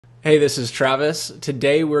Hey, this is Travis.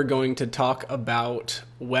 Today we're going to talk about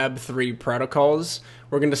Web3 protocols.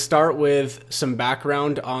 We're going to start with some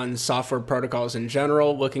background on software protocols in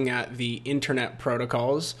general, looking at the internet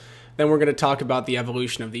protocols. Then we're going to talk about the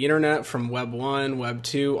evolution of the internet from Web 1, Web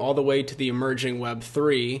 2, all the way to the emerging Web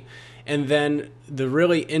 3. And then the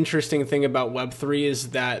really interesting thing about Web 3 is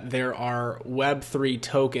that there are Web 3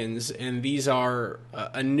 tokens, and these are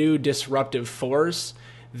a new disruptive force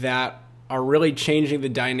that are really changing the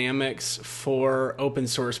dynamics for open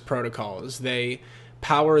source protocols. They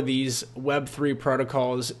power these Web3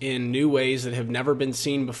 protocols in new ways that have never been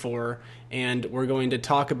seen before, and we're going to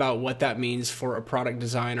talk about what that means for a product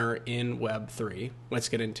designer in Web3. Let's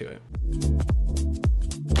get into it.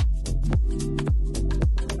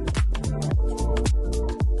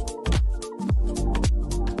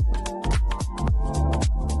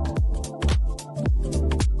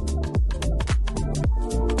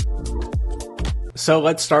 So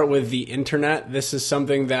let's start with the internet. This is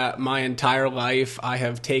something that my entire life I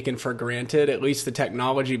have taken for granted, at least the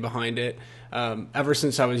technology behind it. Ever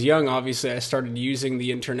since I was young, obviously, I started using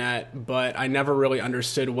the internet, but I never really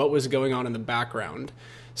understood what was going on in the background.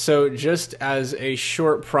 So just as a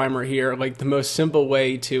short primer here, like the most simple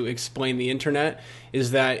way to explain the internet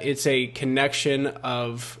is that it's a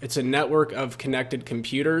network of connected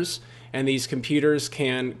computers, and these computers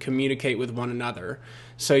can communicate with one another.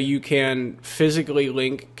 So you can physically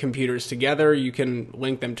link computers together, you can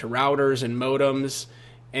link them to routers and modems,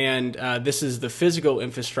 and this is the physical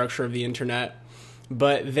infrastructure of the internet.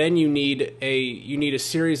 But then you need a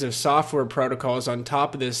series of software protocols on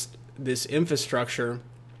top of this infrastructure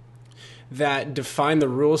that define the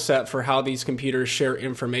rule set for how these computers share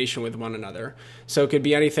information with one another. So it could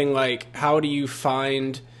be anything like, how do you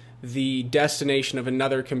find the destination of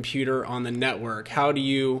another computer on the network? How do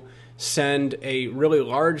you send a really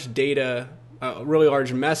large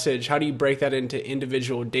message? How do you break that into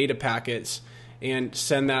individual data packets and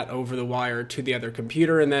send that over the wire to the other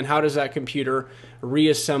computer? And then how does that computer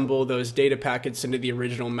reassemble those data packets into the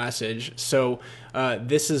original message? So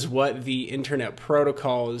this is what the internet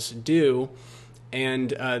protocols do.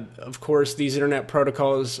 And of course, these internet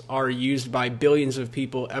protocols are used by billions of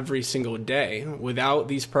people every single day. Without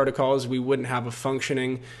these protocols, we wouldn't have a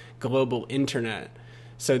functioning global internet.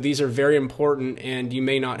 So these are very important, and you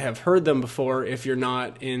may not have heard them before if you're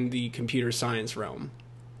not in the computer science realm.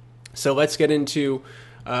 So let's get into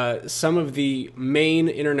some of the main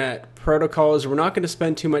internet protocols. We're not going to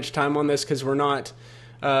spend too much time on this because we're not,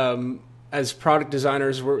 as product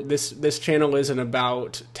designers, this channel isn't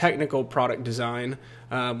about technical product design,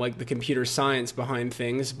 like the computer science behind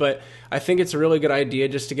things. But I think it's a really good idea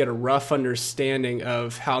just to get a rough understanding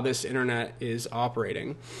of how this internet is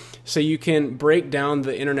operating. So you can break down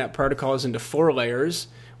the internet protocols into 4 layers.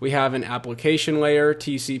 We have an application layer,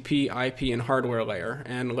 TCP, IP, and hardware layer.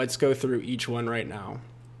 And let's go through each one right now.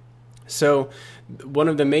 So one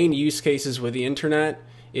of the main use cases with the internet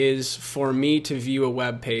is for me to view a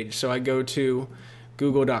web page. So I go to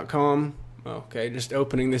google.com. Okay, just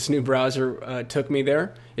opening this new browser took me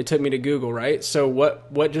there. It took me to Google, right? So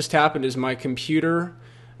what just happened is my computer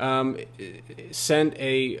sent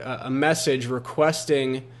a message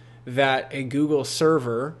requesting that a Google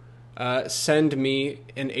server send me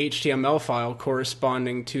an HTML file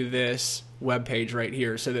corresponding to this web page right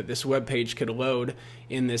here, so that this web page could load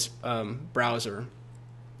in this browser.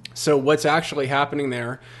 So what's actually happening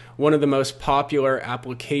there, one of the most popular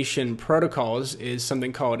application protocols is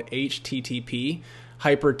something called HTTP,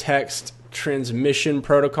 Hypertext Transmission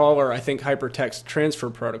Protocol, or I think Hypertext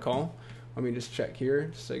Transfer Protocol. Let me just check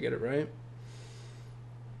here so I get it right.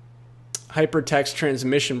 Hypertext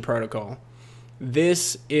Transmission Protocol.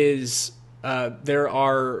 This is, there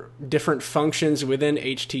are different functions within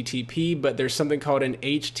HTTP, but there's something called an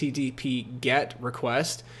HTTP GET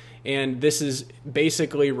request. And this is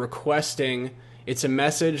basically requesting, it's a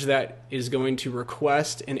message that is going to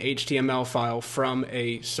request an HTML file from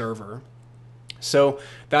a server. So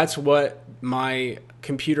that's what my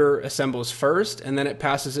computer assembles first, and then it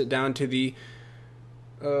passes it down to the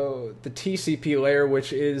TCP layer,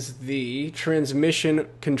 which is the Transmission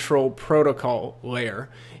Control Protocol layer.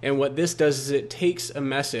 And what this does is it takes a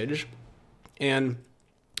message and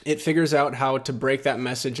it figures out how to break that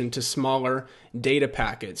message into smaller data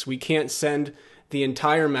packets. We can't send the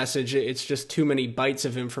entire message. It's just too many bytes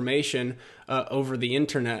of information over the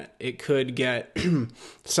internet. It could get,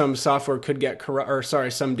 some software could get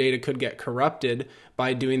some data could get corrupted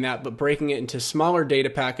by doing that, but breaking it into smaller data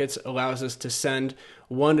packets allows us to send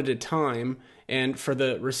one at a time and for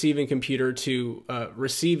the receiving computer to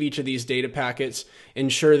receive each of these data packets,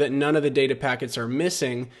 ensure that none of the data packets are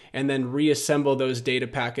missing, and then reassemble those data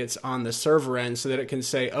packets on the server end so that it can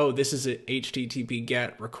say, oh, this is an HTTP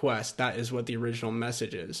GET request. That is what the original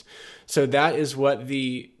message is. So that is what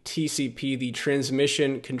the TCP, the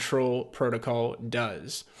Transmission Control Protocol,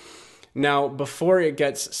 does. Now, before it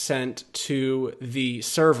gets sent to the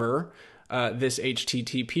server, this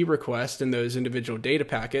HTTP request and those individual data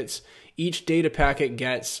packets, each data packet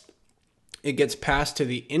gets passed to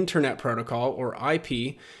the Internet Protocol, or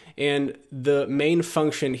IP, and the main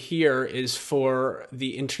function here is for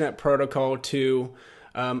the Internet Protocol to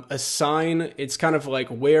assign, it's kind of like,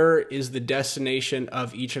 where is the destination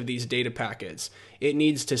of each of these data packets? It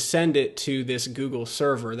needs to send it to this Google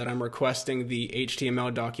server that I'm requesting the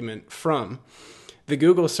HTML document from. The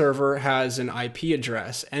Google server has an IP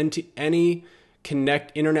address, and any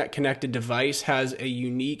internet connected device has a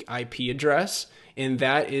unique IP address, and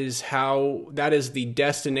that is the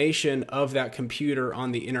destination of that computer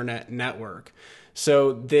on the internet network.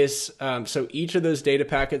 So so each of those data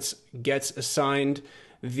packets gets assigned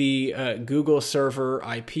the Google server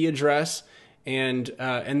IP address, and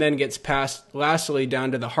then gets passed lastly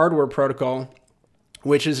down to the hardware protocol,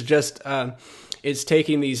 which is just it's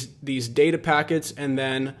taking these data packets and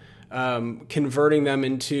then converting them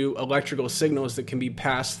into electrical signals that can be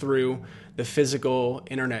passed through the physical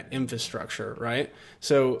internet infrastructure, right?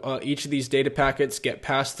 So each of these data packets get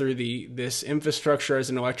passed through this infrastructure as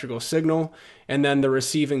an electrical signal, and then the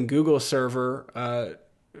receiving Google server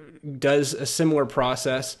does a similar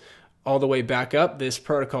process all the way back up this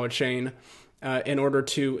protocol chain in order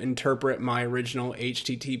to interpret my original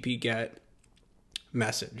HTTP GET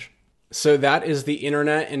message. So that is the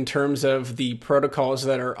internet in terms of the protocols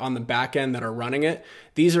that are on the back end that are running it.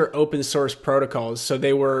 These are open source protocols. So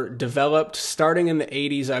they were developed starting in the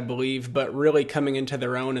 80s, I believe, but really coming into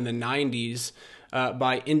their own in the 90s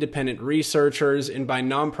by independent researchers and by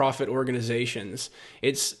nonprofit organizations.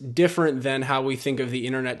 It's different than how we think of the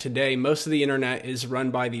internet today. Most of the internet is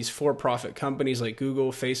run by these for-profit companies like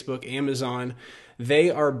Google, Facebook, Amazon.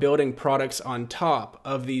 They are building products on top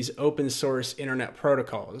of these open source internet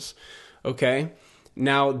protocols. Okay,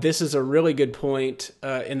 now this is a really good point.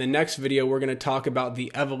 In the next video, we're going to talk about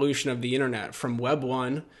the evolution of the internet from Web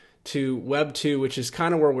 1 to Web 2, which is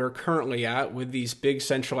kind of where we're currently at with these big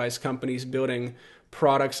centralized companies building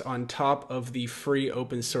products on top of the free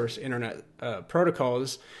open source internet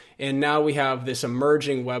protocols. And now we have this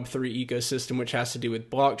emerging Web3 ecosystem, which has to do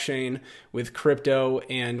with blockchain, with crypto,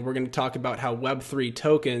 and we're going to talk about how Web3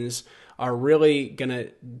 tokens are really going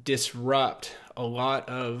to disrupt a lot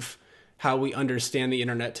of how we understand the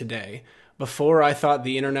internet today. Before, I thought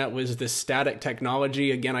the internet was this static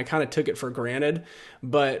technology. Again, I kind of took it for granted,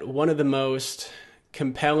 but one of the most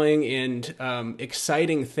compelling and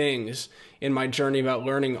exciting things in my journey about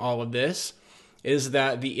learning all of this is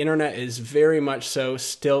that the internet is very much so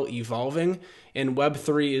still evolving, and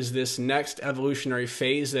Web3 is this next evolutionary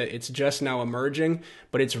phase that it's just now emerging,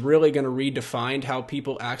 but it's really going to redefine how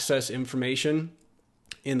people access information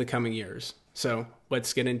in the coming years. So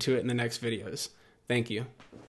let's get into it in the next videos. Thank you.